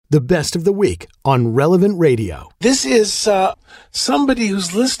The best of the week on Relevant Radio. This is somebody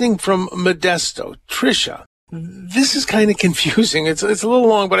who's listening from Modesto, Tricia. This is kind of confusing. It's a little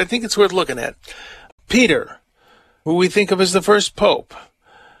long, but I think it's worth looking at. Peter, who we think of as the first pope,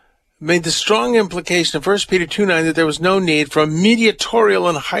 made the strong implication of 1 Peter 2:9 that there was no need for a mediatorial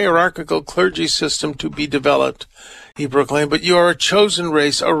and hierarchical clergy system to be developed. He proclaimed, but you are a chosen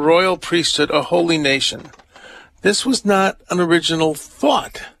race, a royal priesthood, a holy nation. This was not an original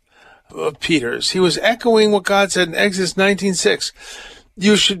thought of Peter's. He was echoing what God said in Exodus 19:6.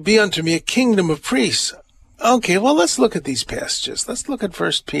 You should be unto me a kingdom of priests. Okay, well, let's look at these passages. Let's look at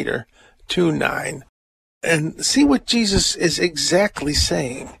 1 Peter 2:9 and see what Jesus is exactly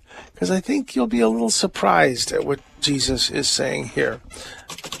saying, because I think you'll be a little surprised at what Jesus is saying here.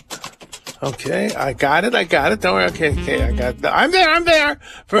 Okay, I got it. Don't worry. Okay, I got it. I'm there.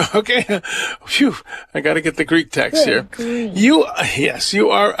 Okay, phew, I got to get the Greek text here. You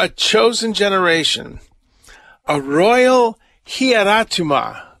are a chosen generation, a royal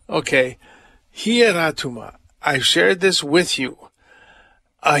hieratuma. Okay, hieratuma. I've shared this with you.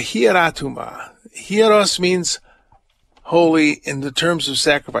 A hieratuma. Hieros means holy in the terms of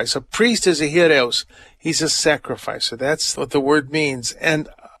sacrifice. A priest is a hieros. He's a sacrificer. That's what the word means. And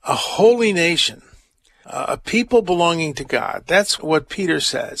a holy nation, a people belonging to God. That's what Peter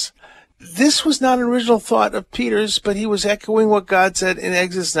says. This was not an original thought of Peter's, but he was echoing what God said in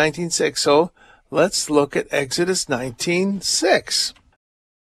Exodus 19:6. So let's look at Exodus 19:6.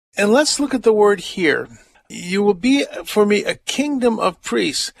 And let's look at the word here. You will be for me a kingdom of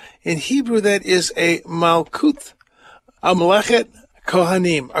priests. In Hebrew, that is a malkuth, a melechet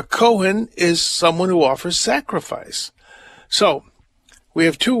kohanim. A kohen is someone who offers sacrifice. So we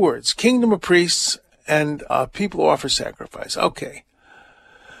have two words, kingdom of priests and people who offer sacrifice. Okay.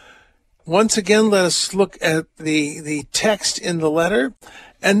 Once again, let us look at the text in the letter.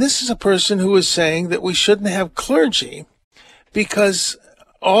 And this is a person who is saying that we shouldn't have clergy because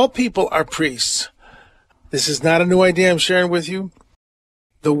all people are priests. This is not a new idea I'm sharing with you.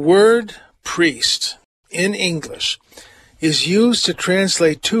 The word priest in English is used to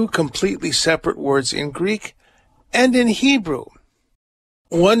translate two completely separate words in Greek and in Hebrew.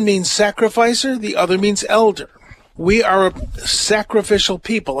 One means sacrificer, the other means elder. We are a sacrificial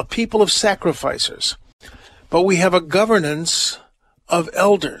people, a people of sacrificers. But we have a governance of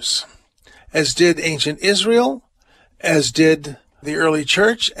elders, as did ancient Israel, as did the early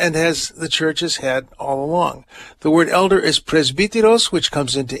church, and as the church has had all along. The word elder is presbyteros, which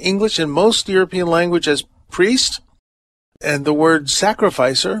comes into English and most European language as priest. And the word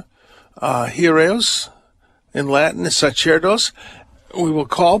sacrificer, hieros, in Latin is sacerdos. We will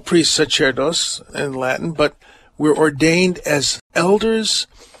call priests sacerdos in Latin, but we're ordained as elders.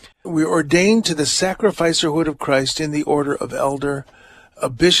 We're ordained to the sacrificerhood of Christ in the order of elder. A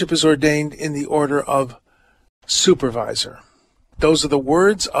bishop is ordained in the order of supervisor. Those are the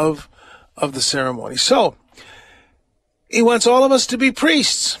words of the ceremony. So, he wants all of us to be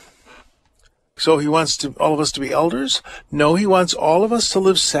priests. So he wants all of us to be elders? No, he wants all of us to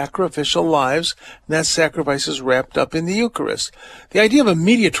live sacrificial lives, and that sacrifice is wrapped up in the Eucharist. The idea of a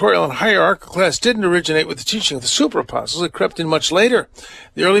mediatorial and hierarchical class didn't originate with the teaching of the super apostles. It crept in much later,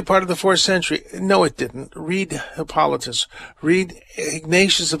 the early part of the 4th century. No, it didn't. Read Hippolytus. Read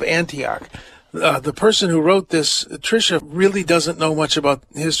Ignatius of Antioch. The person who wrote this, Tricia, really doesn't know much about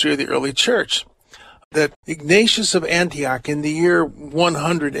the history of the early church. That Ignatius of Antioch in the year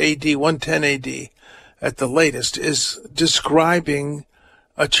 100 AD, 110 AD, at the latest, is describing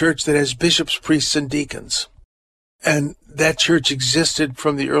a church that has bishops, priests, and deacons. And that church existed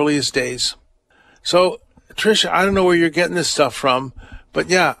from the earliest days. So, Tricia, I don't know where you're getting this stuff from, but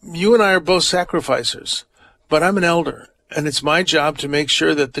yeah, you and I are both sacrificers. But I'm an elder, and it's my job to make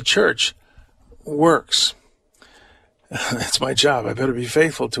sure that the church works. That's my job. I better be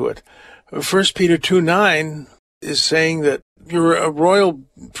faithful to it. 1 Peter 2:9 is saying that you're a royal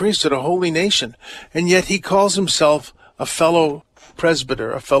priesthood, a holy nation, and yet he calls himself a fellow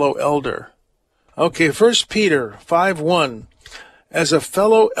presbyter, a fellow elder. Okay, 1 Peter 5:1, as a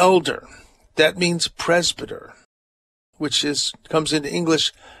fellow elder, that means presbyter, which comes into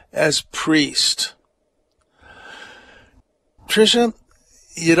English as priest. Tricia,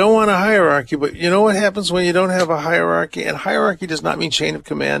 you don't want a hierarchy, but you know what happens when you don't have a hierarchy? And hierarchy does not mean chain of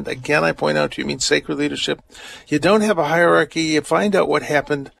command. Again, I point out to you, it means sacred leadership. You don't have a hierarchy. You find out what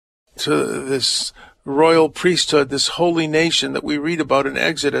happened to this royal priesthood, this holy nation that we read about in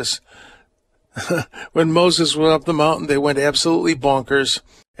Exodus. When Moses went up the mountain, they went absolutely bonkers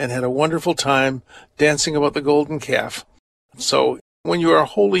and had a wonderful time dancing about the golden calf. So when you are a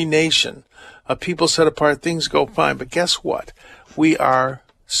holy nation, a people set apart, things go fine. But guess what? We are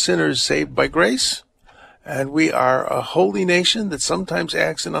sinners saved by grace, and we are a holy nation that sometimes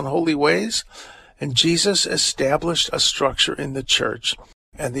acts in unholy ways, and Jesus established a structure in the church.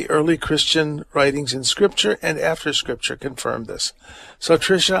 And the early Christian writings in Scripture and after Scripture confirm this. So,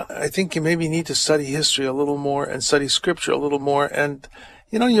 Tricia, I think you maybe need to study history a little more and study Scripture a little more. And,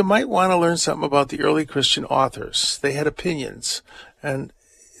 you might want to learn something about the early Christian authors. They had opinions, and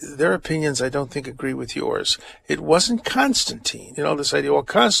their opinions I don't think agree with yours. It wasn't Constantine. This idea, well,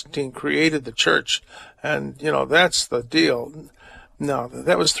 Constantine created the church, and, that's the deal. No,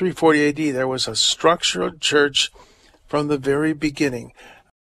 that was 340 AD. There was a structured church from the very beginning.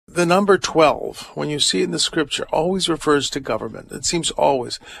 The number 12, when you see it in the Scripture, always refers to government. It seems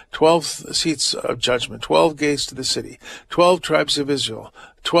always. 12 seats of judgment, 12 gates to the city, 12 tribes of Israel,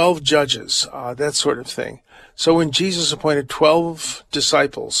 12 judges, that sort of thing. So when Jesus appointed 12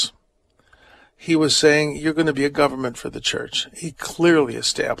 disciples, he was saying, you're going to be a government for the church. He clearly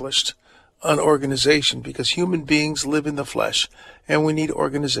established an organization because human beings live in the flesh and we need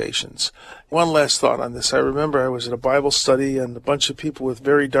organizations. One last thought on this. I remember I was at a Bible study and a bunch of people with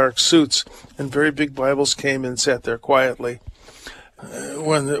very dark suits and very big Bibles came and sat there quietly.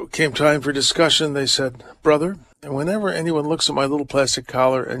 When it came time for discussion, they said, brother, and whenever anyone looks at my little plastic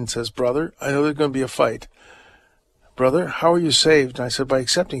collar and says, brother, I know there's going to be a fight. Brother, how are you saved? And I said, by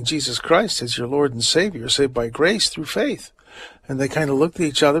accepting Jesus Christ as your Lord and Savior. You're saved by grace through faith. And they kind of looked at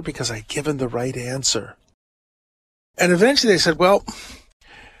each other because I'd given the right answer. And eventually they said, well,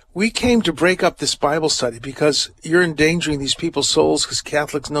 we came to break up this Bible study because you're endangering these people's souls because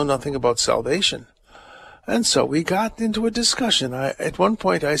Catholics know nothing about salvation. And so we got into a discussion. At one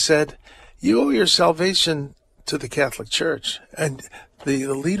point I said, you owe your salvation to the Catholic Church. And the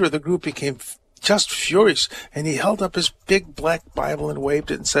leader of the group became just furious, and he held up his big black Bible and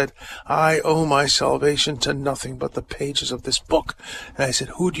waved it and said, I owe my salvation to nothing but the pages of this book. And I said,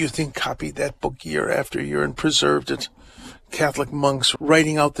 who do you think copied that book year after year and preserved it? Catholic monks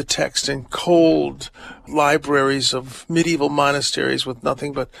writing out the text in cold libraries of medieval monasteries with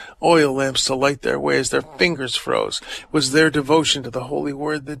nothing but oil lamps to light their way as their fingers froze. It was their devotion to the Holy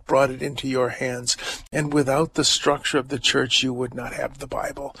Word that brought it into your hands. And without the structure of the church, you would not have the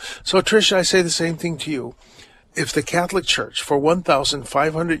Bible. So, Tricia, I say the same thing to you. If the Catholic Church for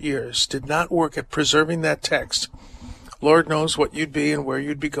 1,500 years did not work at preserving that text, Lord knows what you'd be and where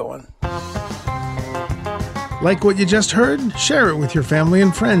you'd be going. Like what you just heard? Share it with your family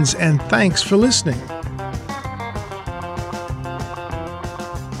and friends, and thanks for listening.